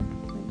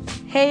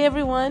Hey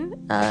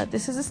everyone,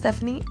 this is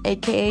Stephanie,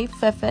 aka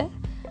Fefe.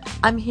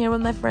 I'm here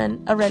with my friend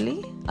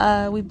Areli.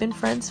 We've been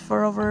friends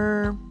for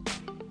over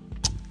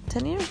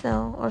 10 years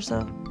now or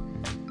so,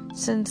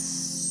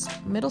 since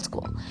middle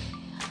school.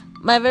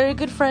 My very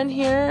good friend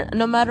here,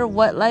 no matter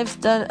what life's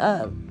done,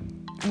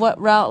 what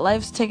route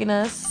life's taken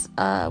us,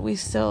 we've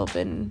still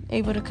been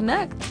able to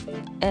connect,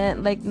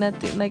 and like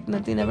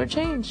nothing ever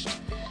changed.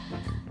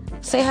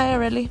 Say hi,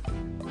 Areli.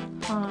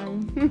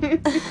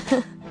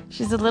 Hi.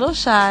 She's a little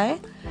shy,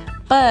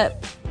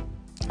 but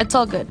it's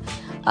all good.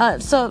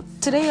 So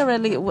today,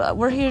 Aurelie,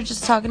 we're here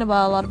just talking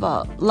about a lot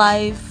about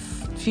life,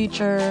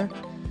 future,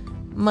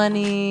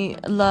 money,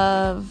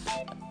 love,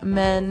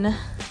 men,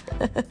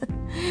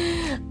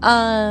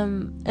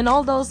 and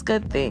all those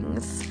good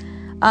things.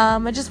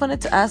 I just wanted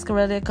to ask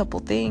Aurelie a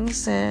couple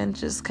things and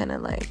just kind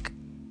of like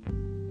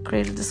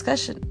create a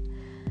discussion.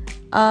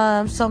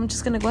 So I'm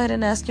just gonna go ahead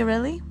and ask you,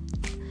 Aurelie.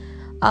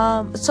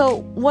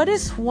 So what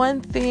is one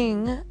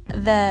thing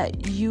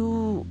that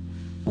you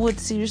would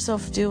see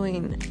yourself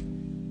doing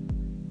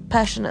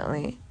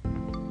passionately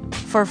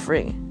for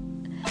free,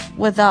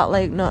 without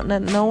like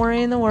no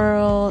worry in the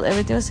world,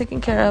 everything was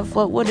taken care of?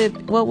 What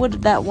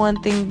would that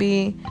one thing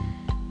be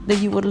that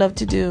you would love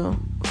to do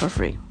for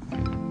free?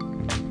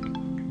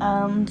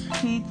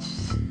 Teach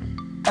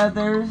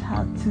others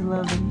how to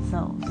love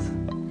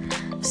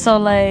themselves. So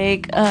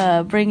like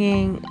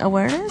bringing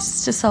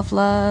awareness to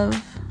self-love.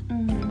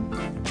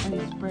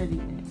 And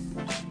spreading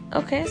it.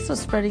 Okay, so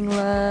spreading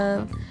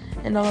love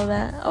and all of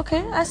that.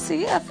 Okay, I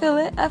see. I feel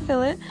it.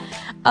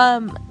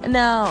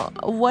 Now,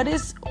 what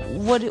is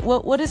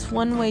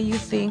one way you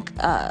think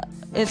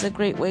is a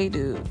great way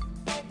to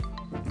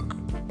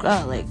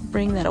like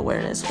bring that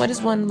awareness? What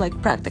is one like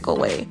practical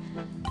way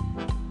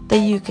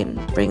that you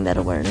can bring that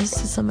awareness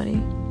to somebody?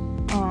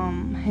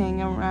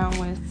 Hang around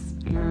with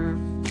your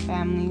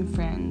family and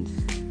friends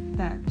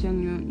that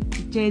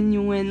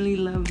genuinely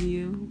love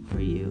you for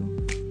you.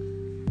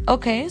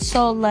 Okay,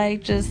 so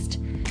like just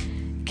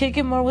kick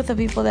it more with the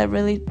people that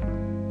really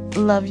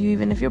love you,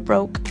 even if you're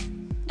broke,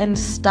 and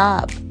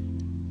stop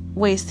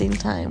wasting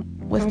time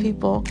with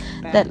people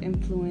bad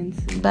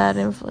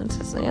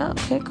influences. Yeah,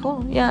 okay,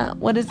 cool. Yeah,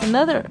 what is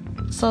another?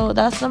 So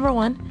that's number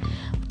one.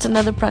 What's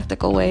another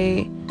practical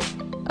way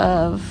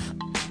of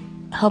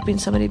helping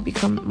somebody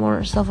become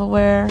more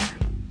self-aware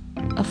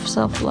of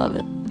self-love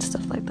and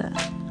stuff like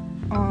that?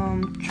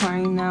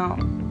 Trying out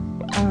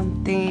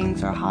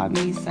things or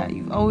hobbies that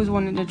you've always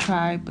wanted to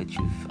try, but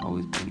you've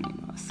always been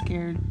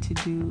scared to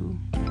do.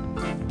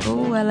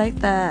 Oh, I like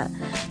that.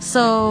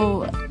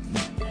 So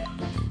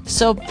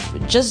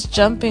just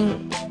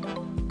jumping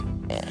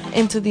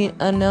into the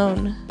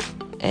unknown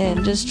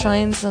and just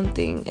trying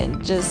something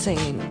and just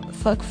saying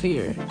fuck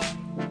fear.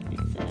 Exactly.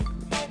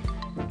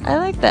 I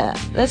like that.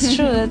 That's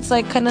true. That's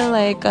like kind of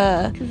like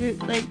because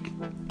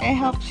it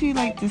helps you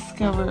like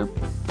discover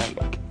like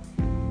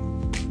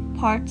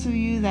parts of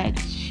you that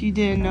you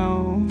didn't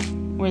know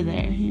were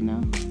there, you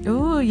know.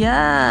 Ooh,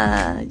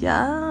 yeah.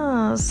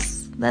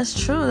 Yes. That's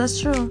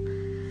true.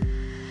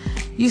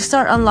 You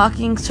start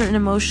unlocking certain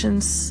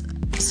emotions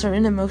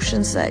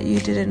that you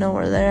didn't know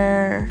were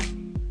there.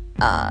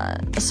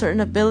 Certain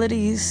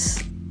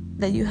abilities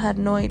that you had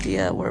no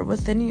idea were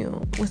within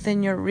you,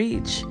 within your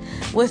reach,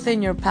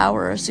 within your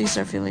power. So you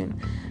start feeling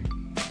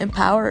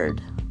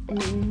empowered.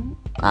 Mm-hmm.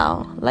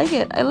 Wow,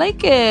 I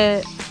like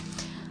it.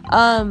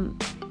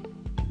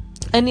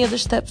 Any other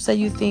steps that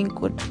you think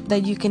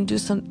that you can do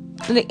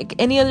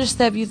any other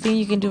step you think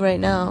you can do right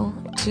now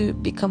to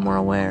become more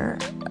aware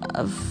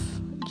of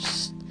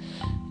just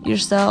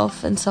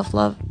yourself and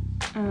self-love?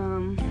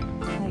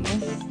 I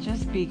guess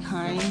just be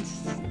kind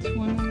to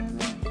one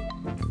another.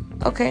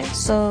 Okay,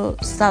 so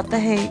stop the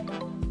hate.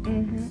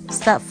 Mm-hmm.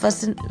 Stop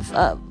fussing,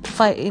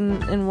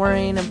 fighting and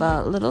worrying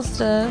about little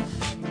stuff,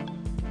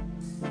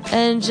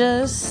 and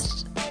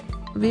just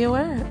be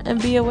aware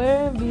and be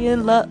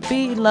in love,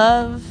 be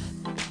love,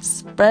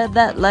 spread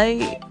that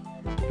light.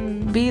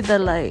 Be the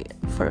light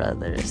for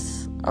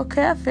others.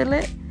 Okay, I feel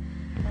it.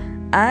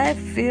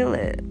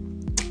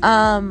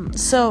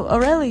 So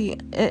Aurelie,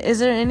 is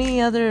there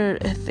any other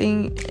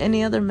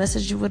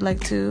message you would like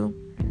to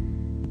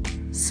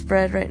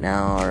spread right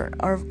now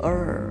or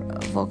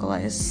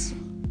vocalize?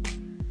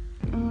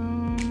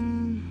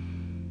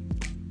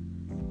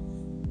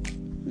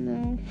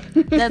 No.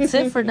 That's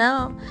it for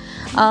now.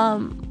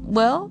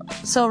 Well,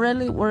 so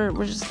Aurelie,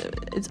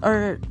 it's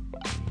our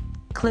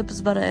clip is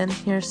about to end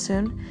here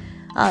soon.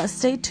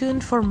 Stay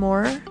tuned for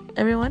more,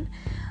 everyone.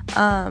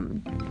 I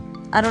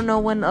don't know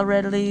when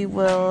Aurelie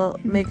will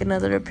make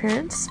another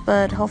appearance,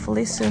 but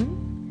hopefully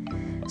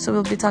soon. So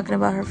we'll be talking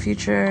about her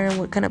future and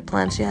what kind of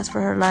plans she has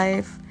for her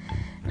life,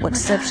 what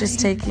steps she's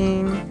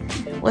taking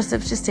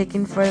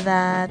for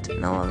that,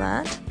 and all of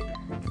that.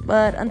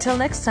 But until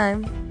next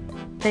time,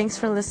 thanks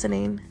for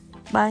listening.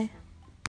 Bye.